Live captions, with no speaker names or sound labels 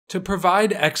To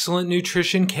provide excellent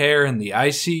nutrition care in the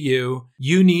ICU,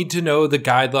 you need to know the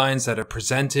guidelines that are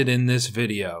presented in this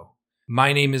video.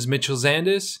 My name is Mitchell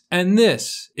Zandis, and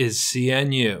this is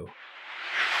CNU.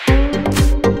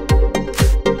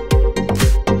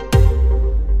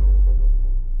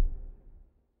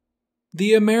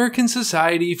 The American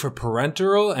Society for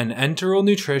Parenteral and Enteral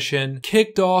Nutrition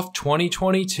kicked off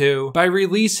 2022 by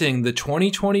releasing the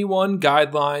 2021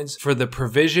 guidelines for the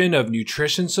provision of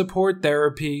nutrition support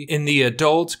therapy in the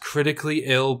adult critically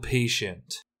ill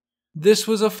patient. This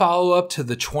was a follow-up to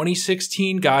the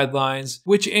 2016 guidelines,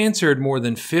 which answered more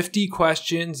than 50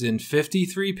 questions in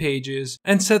 53 pages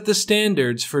and set the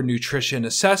standards for nutrition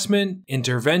assessment,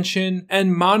 intervention,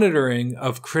 and monitoring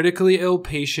of critically ill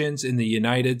patients in the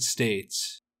United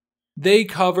States. They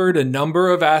covered a number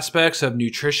of aspects of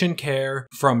nutrition care,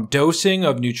 from dosing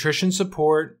of nutrition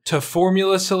support to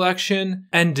formula selection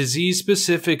and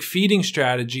disease-specific feeding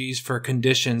strategies for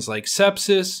conditions like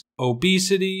sepsis,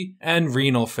 obesity, and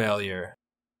renal failure.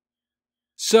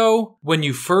 So, when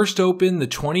you first open the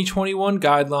 2021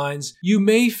 guidelines, you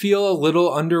may feel a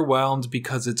little underwhelmed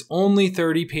because it's only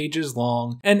 30 pages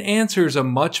long and answers a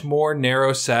much more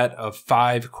narrow set of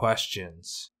 5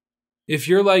 questions. If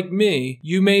you're like me,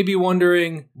 you may be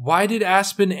wondering, why did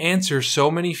ASPEN answer so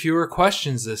many fewer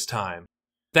questions this time?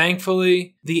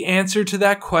 Thankfully, the answer to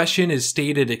that question is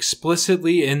stated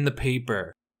explicitly in the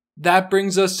paper. That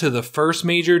brings us to the first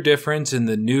major difference in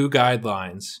the new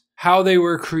guidelines: how they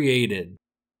were created.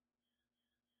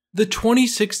 The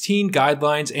 2016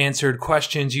 guidelines answered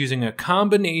questions using a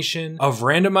combination of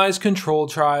randomized control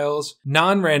trials,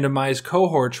 non-randomized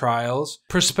cohort trials,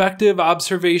 prospective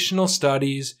observational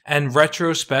studies, and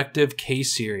retrospective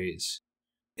case series.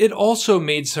 It also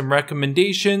made some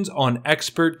recommendations on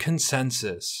expert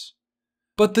consensus.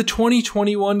 But the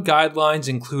 2021 guidelines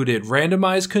included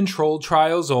randomized controlled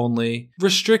trials only,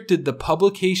 restricted the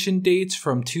publication dates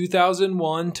from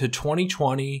 2001 to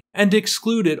 2020, and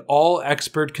excluded all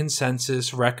expert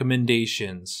consensus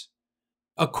recommendations.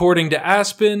 According to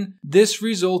ASPEN, this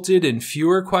resulted in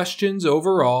fewer questions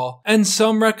overall and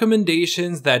some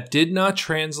recommendations that did not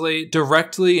translate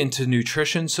directly into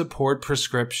nutrition support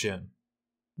prescription.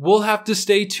 We'll have to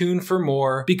stay tuned for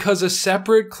more because a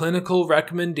separate clinical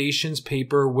recommendations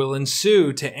paper will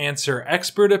ensue to answer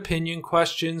expert opinion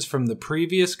questions from the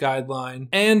previous guideline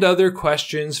and other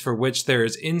questions for which there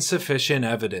is insufficient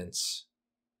evidence.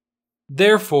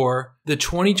 Therefore, the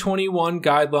 2021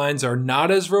 guidelines are not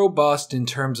as robust in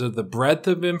terms of the breadth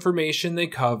of information they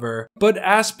cover, but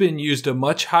ASPEN used a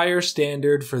much higher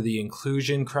standard for the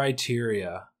inclusion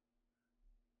criteria.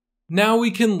 Now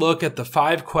we can look at the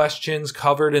 5 questions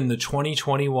covered in the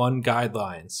 2021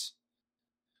 guidelines.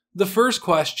 The first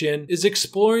question is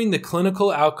exploring the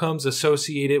clinical outcomes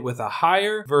associated with a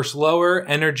higher versus lower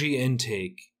energy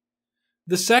intake.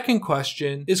 The second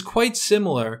question is quite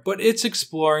similar, but it's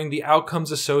exploring the outcomes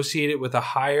associated with a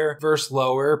higher versus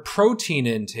lower protein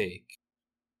intake.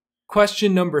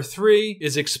 Question number 3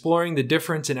 is exploring the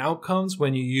difference in outcomes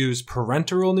when you use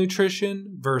parenteral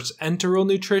nutrition versus enteral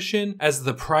nutrition as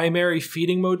the primary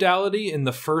feeding modality in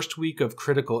the first week of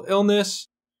critical illness.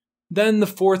 Then the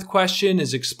fourth question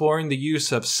is exploring the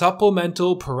use of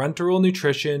supplemental parenteral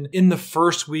nutrition in the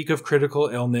first week of critical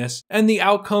illness and the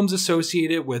outcomes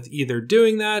associated with either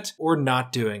doing that or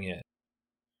not doing it.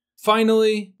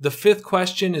 Finally, the 5th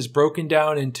question is broken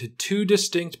down into 2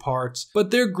 distinct parts, but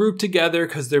they're grouped together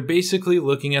because they're basically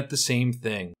looking at the same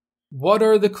thing. What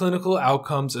are the clinical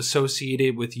outcomes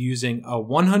associated with using a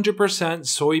 100%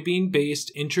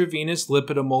 soybean-based intravenous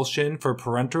lipid emulsion for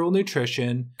parenteral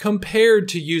nutrition compared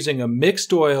to using a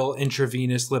mixed oil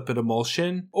intravenous lipid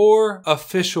emulsion or a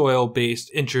fish oil-based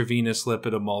intravenous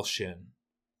lipid emulsion?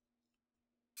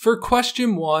 For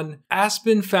question 1,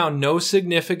 ASPEN found no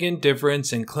significant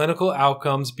difference in clinical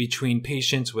outcomes between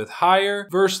patients with higher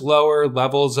versus lower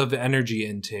levels of energy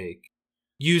intake.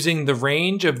 Using the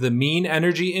range of the mean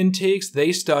energy intakes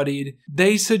they studied,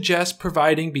 they suggest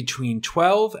providing between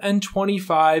 12 and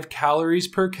 25 calories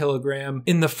per kilogram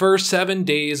in the first 7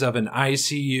 days of an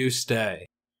ICU stay.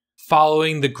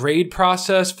 Following the grade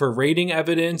process for rating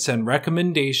evidence and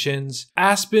recommendations,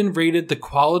 ASPEN rated the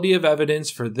quality of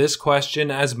evidence for this question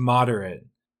as moderate.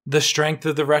 The strength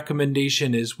of the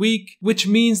recommendation is weak, which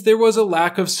means there was a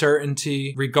lack of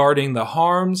certainty regarding the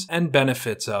harms and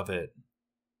benefits of it.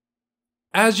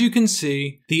 As you can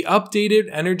see, the updated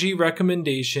energy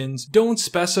recommendations don't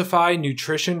specify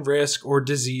nutrition risk or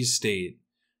disease state.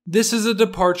 This is a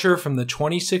departure from the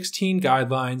 2016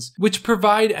 guidelines, which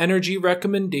provide energy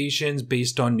recommendations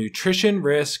based on nutrition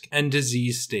risk and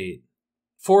disease state.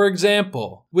 For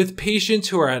example, with patients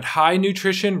who are at high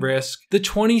nutrition risk, the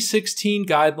 2016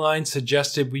 guidelines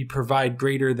suggested we provide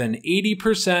greater than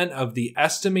 80% of the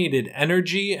estimated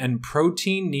energy and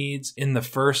protein needs in the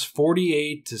first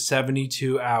 48 to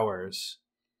 72 hours.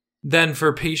 Then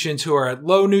for patients who are at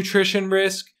low nutrition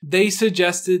risk, they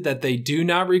suggested that they do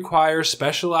not require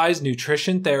specialized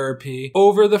nutrition therapy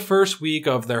over the first week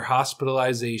of their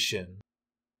hospitalization.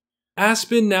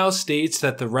 ASPEN now states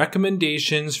that the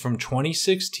recommendations from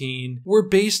 2016 were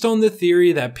based on the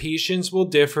theory that patients will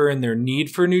differ in their need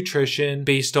for nutrition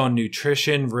based on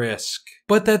nutrition risk,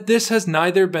 but that this has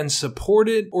neither been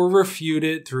supported or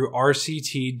refuted through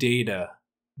RCT data.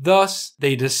 Thus,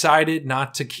 they decided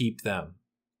not to keep them.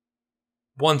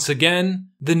 Once again,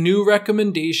 the new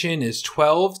recommendation is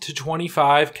 12 to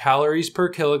 25 calories per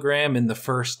kilogram in the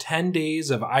first 10 days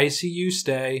of ICU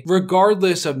stay,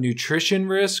 regardless of nutrition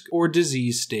risk or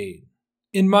disease state.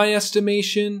 In my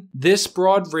estimation, this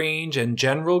broad range and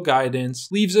general guidance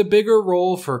leaves a bigger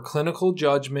role for clinical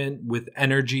judgment with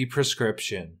energy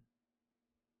prescription.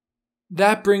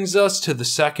 That brings us to the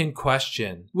second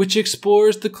question, which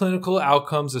explores the clinical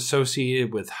outcomes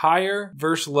associated with higher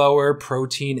versus lower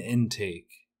protein intake.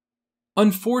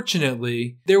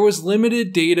 Unfortunately, there was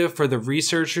limited data for the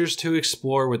researchers to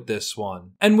explore with this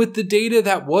one, and with the data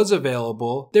that was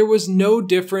available, there was no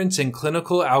difference in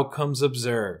clinical outcomes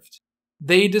observed.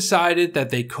 They decided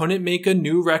that they couldn't make a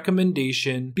new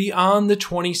recommendation beyond the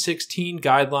 2016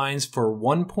 guidelines for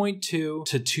 1.2 to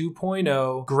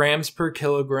 2.0 grams per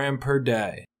kilogram per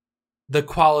day. The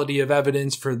quality of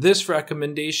evidence for this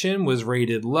recommendation was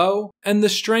rated low, and the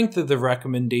strength of the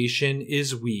recommendation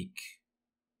is weak.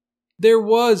 There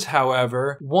was,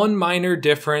 however, one minor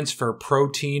difference for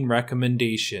protein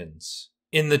recommendations.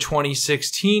 In the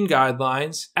 2016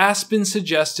 guidelines, ASPEN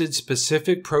suggested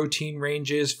specific protein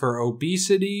ranges for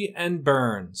obesity and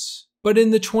burns. But in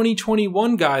the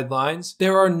 2021 guidelines,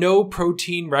 there are no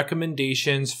protein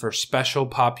recommendations for special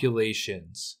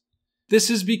populations. This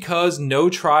is because no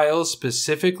trials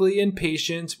specifically in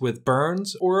patients with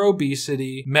burns or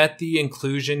obesity met the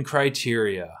inclusion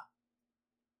criteria.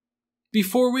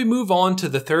 Before we move on to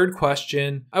the third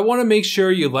question, I want to make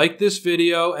sure you like this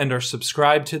video and are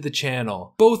subscribed to the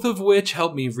channel, both of which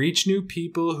help me reach new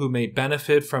people who may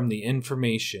benefit from the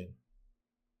information.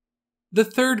 The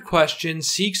third question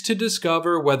seeks to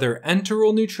discover whether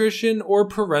enteral nutrition or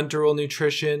parenteral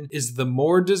nutrition is the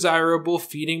more desirable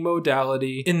feeding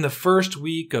modality in the first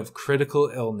week of critical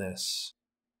illness.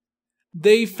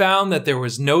 They found that there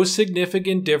was no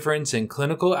significant difference in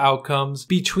clinical outcomes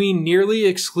between nearly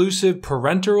exclusive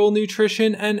parenteral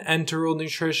nutrition and enteral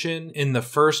nutrition in the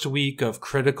first week of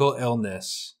critical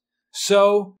illness.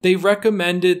 So, they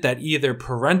recommended that either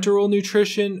parenteral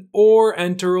nutrition or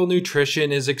enteral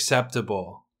nutrition is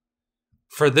acceptable.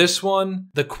 For this one,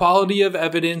 the quality of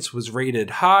evidence was rated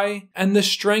high, and the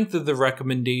strength of the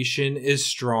recommendation is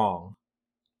strong.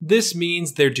 This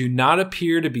means there do not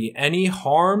appear to be any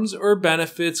harms or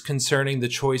benefits concerning the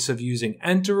choice of using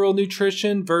enteral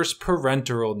nutrition versus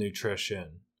parenteral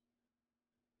nutrition.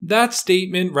 That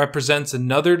statement represents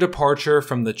another departure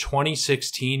from the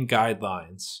 2016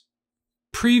 guidelines.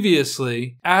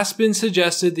 Previously, ASPEN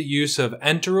suggested the use of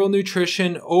enteral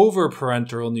nutrition over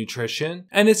parenteral nutrition,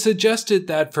 and it suggested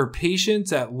that for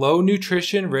patients at low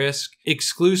nutrition risk,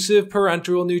 exclusive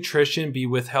parenteral nutrition be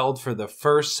withheld for the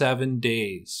first 7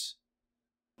 days.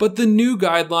 But the new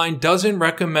guideline doesn't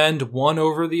recommend one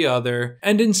over the other,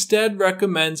 and instead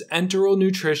recommends enteral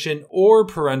nutrition or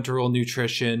parenteral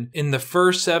nutrition in the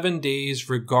first 7 days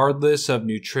regardless of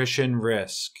nutrition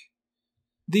risk.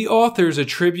 The authors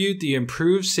attribute the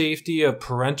improved safety of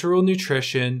parenteral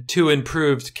nutrition to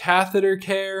improved catheter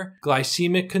care,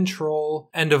 glycemic control,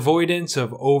 and avoidance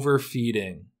of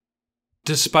overfeeding.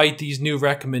 Despite these new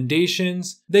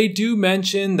recommendations, they do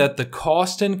mention that the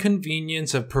cost and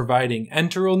convenience of providing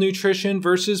enteral nutrition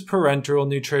versus parenteral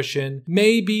nutrition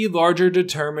may be larger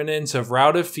determinants of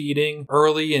route of feeding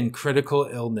early in critical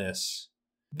illness.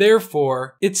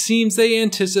 Therefore, it seems they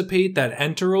anticipate that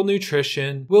enteral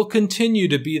nutrition will continue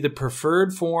to be the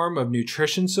preferred form of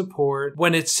nutrition support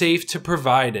when it's safe to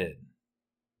provide it.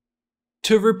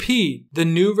 To repeat, the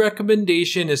new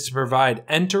recommendation is to provide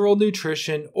enteral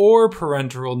nutrition or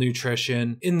parenteral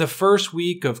nutrition in the first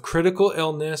week of critical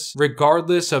illness,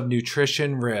 regardless of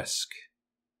nutrition risk.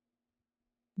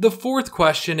 The fourth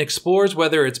question explores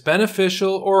whether it's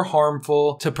beneficial or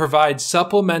harmful to provide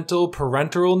supplemental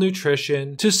parenteral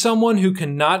nutrition to someone who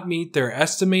cannot meet their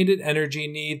estimated energy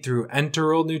need through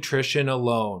enteral nutrition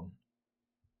alone.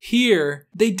 Here,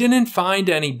 they didn't find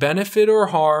any benefit or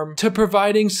harm to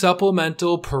providing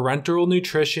supplemental parenteral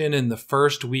nutrition in the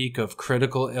first week of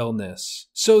critical illness,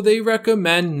 so they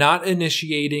recommend not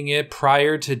initiating it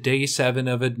prior to day 7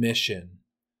 of admission.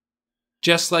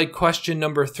 Just like question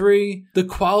number 3, the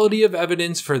quality of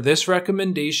evidence for this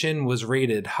recommendation was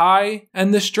rated high,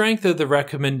 and the strength of the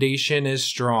recommendation is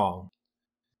strong.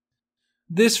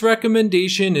 This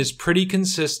recommendation is pretty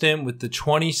consistent with the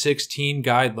 2016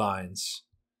 guidelines.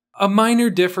 A minor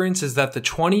difference is that the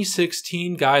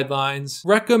 2016 guidelines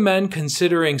recommend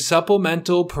considering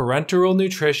supplemental parenteral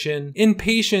nutrition in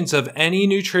patients of any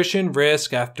nutrition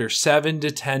risk after 7 to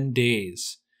 10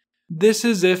 days. This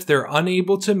is if they're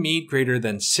unable to meet greater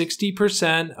than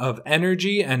 60% of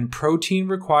energy and protein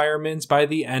requirements by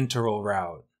the enteral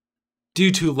route.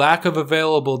 Due to lack of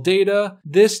available data,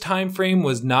 this timeframe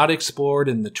was not explored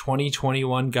in the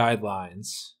 2021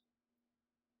 guidelines.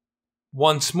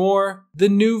 Once more, the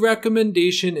new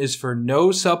recommendation is for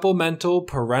no supplemental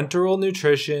parenteral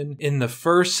nutrition in the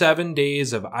first 7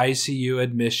 days of ICU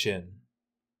admission.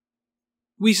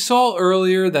 We saw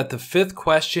earlier that the 5th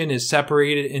question is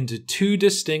separated into 2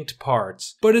 distinct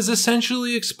parts, but is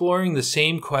essentially exploring the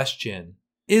same question.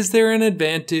 Is there an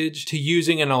advantage to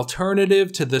using an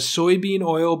alternative to the soybean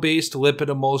oil-based lipid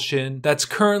emulsion that's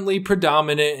currently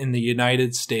predominant in the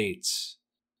United States?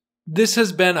 This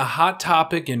has been a hot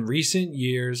topic in recent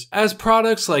years as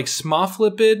products like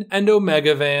Lipid and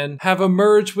Omegavan have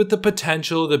emerged with the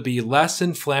potential to be less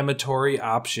inflammatory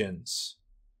options.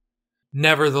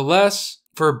 Nevertheless,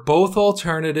 for both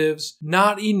alternatives,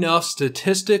 not enough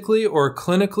statistically or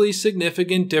clinically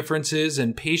significant differences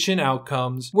in patient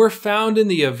outcomes were found in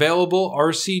the available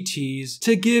RCTs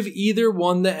to give either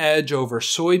one the edge over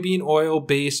soybean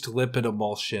oil-based lipid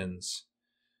emulsions.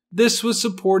 This was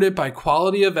supported by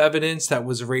quality of evidence that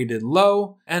was rated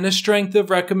low and a strength of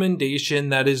recommendation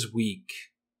that is weak.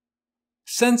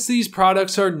 Since these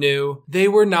products are new, they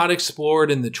were not explored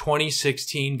in the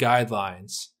 2016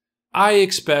 guidelines. I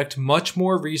expect much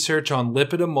more research on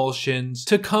lipid emulsions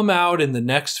to come out in the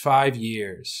next 5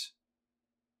 years.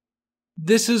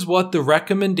 This is what the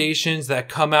recommendations that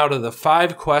come out of the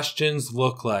 5 questions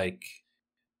look like.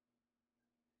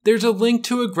 There's a link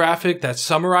to a graphic that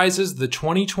summarizes the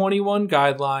 2021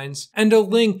 guidelines and a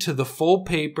link to the full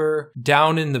paper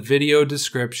down in the video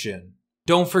description.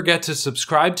 Don't forget to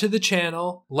subscribe to the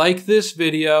channel, like this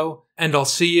video, and I'll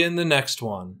see you in the next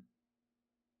one.